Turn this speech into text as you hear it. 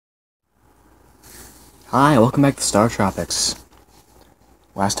Hi, welcome back to Startropics.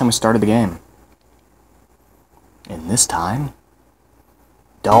 Last time we started the game. And this time,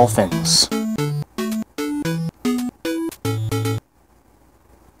 dolphins.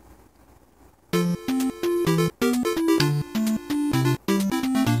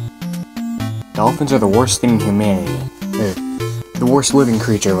 Dolphins are the worst thing in humanity. They're the worst living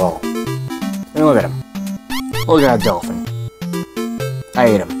creature of all. I mean, look at him. Look at that dolphin. I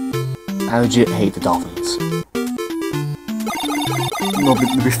hate him. I legit hate the dolphins. No,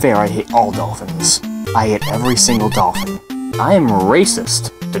 to be fair, I hate all dolphins. I hate every single dolphin. I am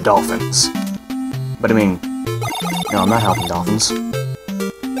racist to dolphins. But I mean, no, I'm not helping dolphins.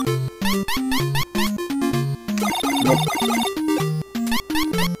 Nope.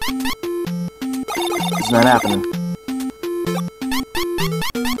 It's not happening.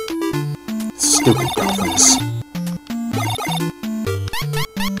 Stupid dolphins.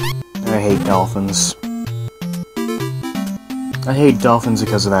 I hate dolphins. I hate dolphins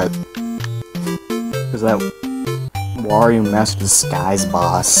because of that. Because of that Wario Master Disguise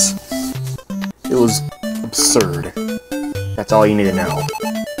boss. It was absurd. That's all you need to know.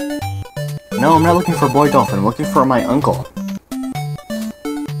 No, I'm not looking for a boy dolphin. I'm looking for my uncle.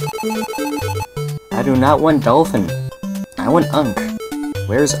 I do not want dolphin. I want Unk.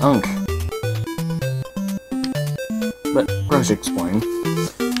 Where's Unk? But, I should explain.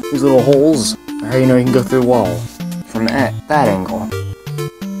 These little holes are how you know you can go through the wall. From that angle.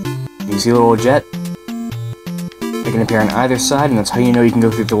 You see a little jet? It can appear on either side, and that's how you know you can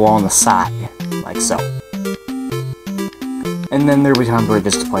go through the wall on the side. Like so. And then there will be times where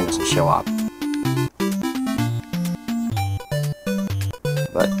this display doesn't show up.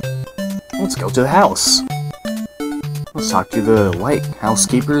 But, let's go to the house. Let's talk to the white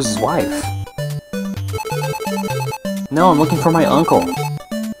housekeeper's wife. No, I'm looking for my uncle.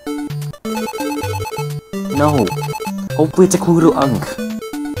 No. Hopefully it's a clue to Unk.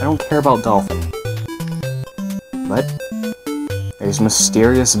 I don't care about dolphin. But there's a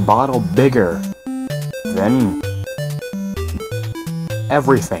mysterious bottle bigger than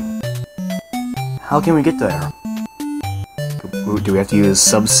everything. How can we get there? Do we have to use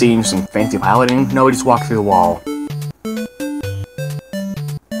subsea, some fancy piloting? No, we just walk through the wall.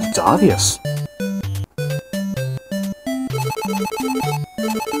 It's obvious.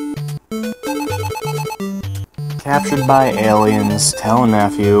 Captured by aliens, tell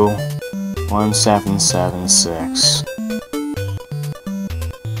nephew, 1776.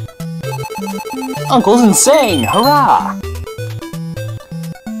 Uncle's insane! Hurrah!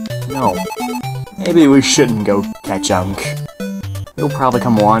 No. Maybe we shouldn't go catch Unk. He'll probably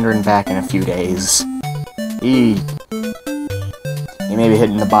come wandering back in a few days. He may be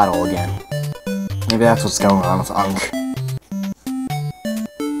hitting the bottle again. Maybe that's what's going on with Unk.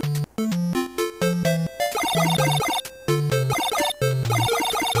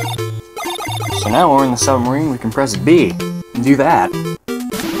 So now we're in the submarine, we can press B and do that. And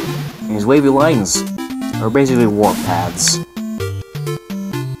these wavy lines are basically warp paths.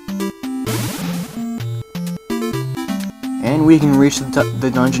 And we can reach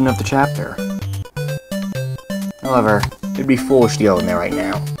the dungeon of the chapter. However, it'd be foolish to go in there right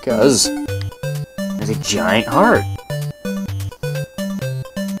now, because there's a giant heart.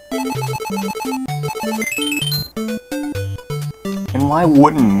 And why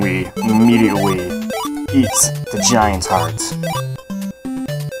wouldn't we immediately eat the giant's heart?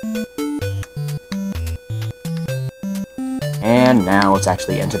 And now let's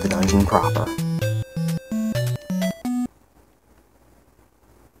actually enter the dungeon proper.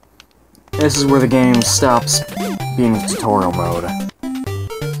 This is where the game stops being in tutorial mode.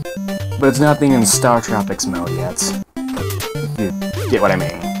 But it's not being in Startropics mode yet. You get what I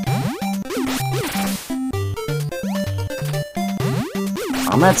mean.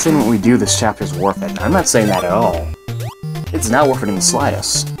 I'm not saying what we do this chapter is worth it. I'm not saying that at all. It's not worth it in the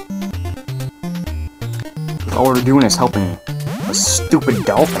slightest. All we're doing is helping a stupid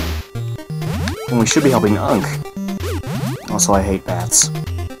dolphin. When we should be helping Unk. Also, I hate bats.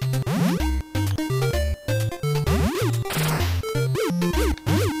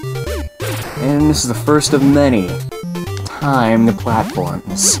 And this is the first of many. Time the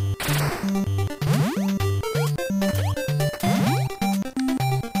platforms.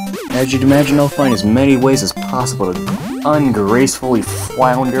 As you'd imagine, they'll find as many ways as possible to ungracefully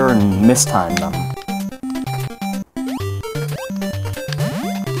flounder and mistime them.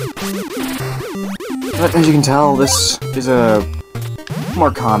 But as you can tell, this is a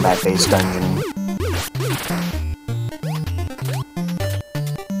more combat-based dungeon.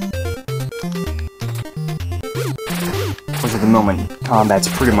 Which at the moment combat's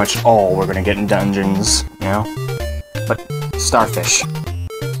pretty much all we're gonna get in dungeons, you know? But, starfish.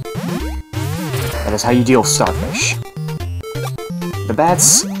 That is how you deal with starfish. The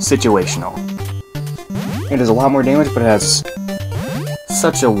bat's situational. It does a lot more damage, but it has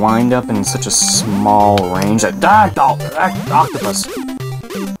such a wind-up and such a small range that— octopus!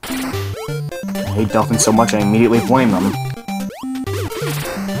 I hate dolphins so much I immediately blame them.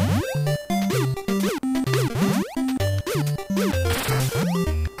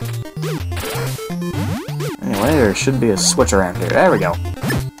 Anyway, there should be a switch around here. There we go.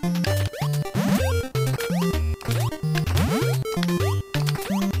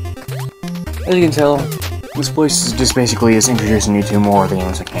 As you can tell, this place is just basically introducing you to more of the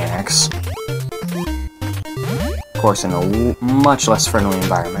game's mechanics. Of course, in a much less friendly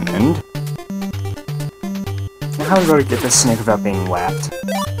environment, and now how do we get this snake without being whacked?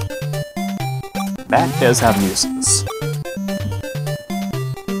 That does have uses.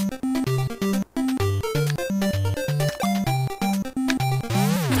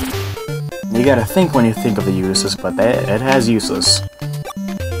 You gotta think when you think of the uses, but it has uses.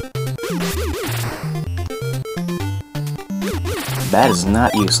 That is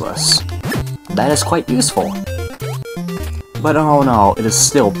not useless. That is quite useful. But oh no, it is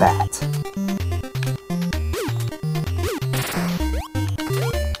still bad.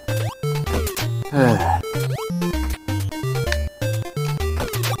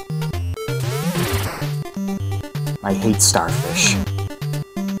 I hate starfish.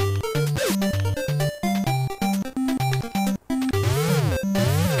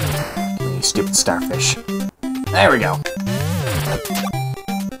 You stupid starfish. There we go.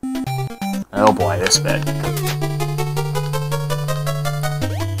 Oh boy, this bit.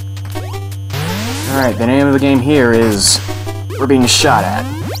 Alright, the name of the game here is we're being shot at.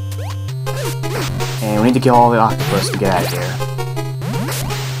 And we need to kill all the octopus to get out of here.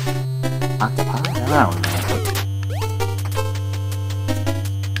 Octopi? I don't know.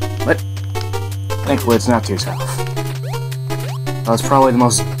 But thankfully it's not too tough. Well, it's probably the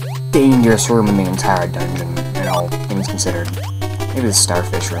most dangerous room in the entire dungeon, in all things considered. Maybe the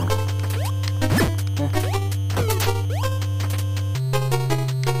starfish room.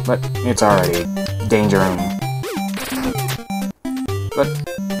 But it's already danger room. But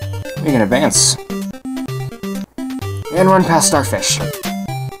we can advance. And run past starfish.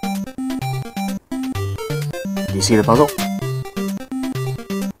 Do you see the puzzle?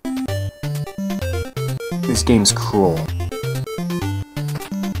 This game's cruel.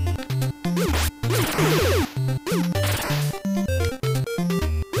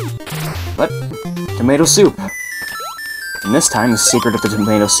 But tomato soup. And this time, the secret of the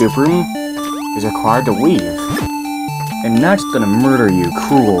tomato soup room is required to weave. And not just gonna murder you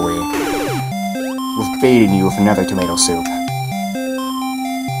cruelly with baiting you with another tomato soup.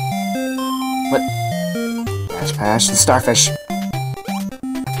 But dash past the starfish.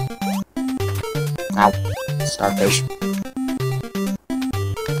 Ow. Starfish.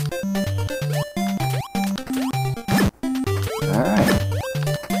 Alright.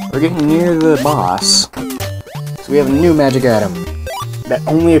 We're getting near the boss. So we have a new magic item that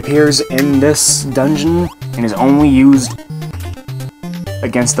only appears in this dungeon and is only used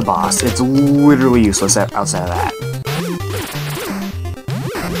against the boss. It's literally useless outside of that.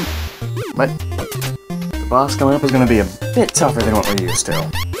 But the boss coming up is going to be a bit tougher than what we're used to.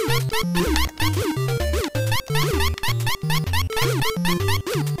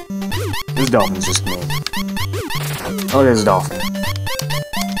 This dolphin's just mean. Oh, there's a dolphin.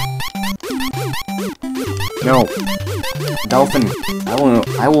 No. Dolphin,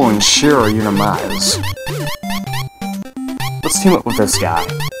 I will ensure your demise. Let's team up with this guy.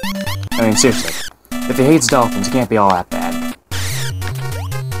 I mean, seriously. If he hates dolphins, it can't be all that bad.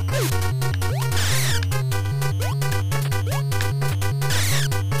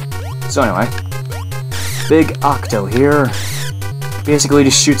 So anyway. Big Octo here. Basically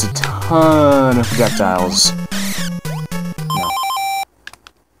just shoots a ton of projectiles.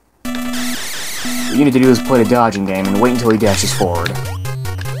 What you need to do is play the dodging game and wait until he dashes forward.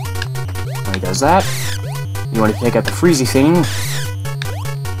 When he does that, you want to take out the freezy thing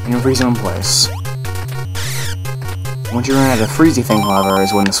and freeze him in place. Once you run out of the freezy thing, however,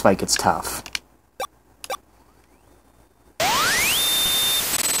 is when this fight gets tough.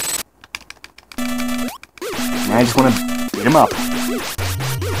 And I just want to beat him up.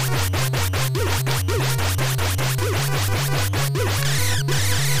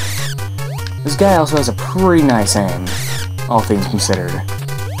 This guy also has a pretty nice aim, all things considered.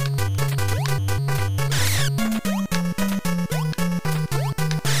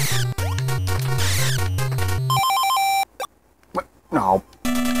 What? No.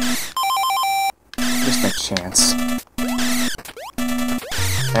 chance.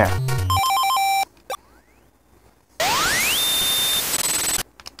 There.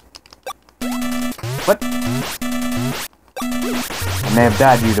 What? I may have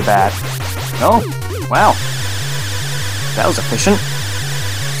died due to that. No? Wow. That was efficient.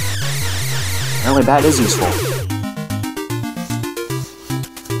 Apparently that is useful.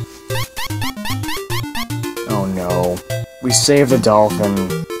 Oh no. We saved the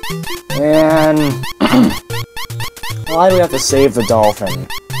dolphin. And... why do we have to save the dolphin?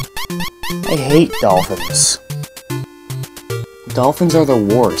 I hate dolphins. Dolphins are the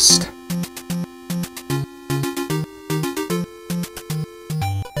worst.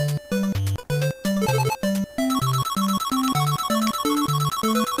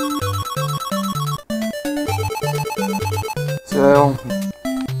 So,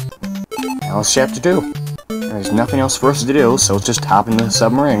 now what's she have to do? There's nothing else for us to do, so let's just hop in the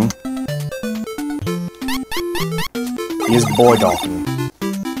submarine. He is boy dolphin.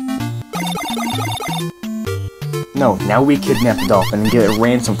 No, now we kidnap the dolphin and get a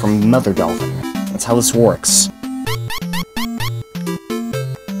ransom from mother dolphin. That's how this works.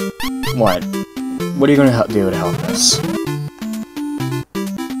 What? What are you gonna do to help us?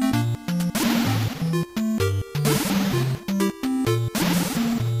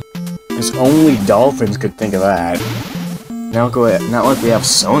 Because only dolphins could think of that. Not like we have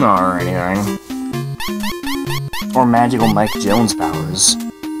sonar or anything. Or magical Mike Jones powers.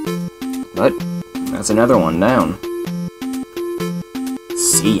 But, that's another one down.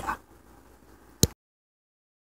 See ya.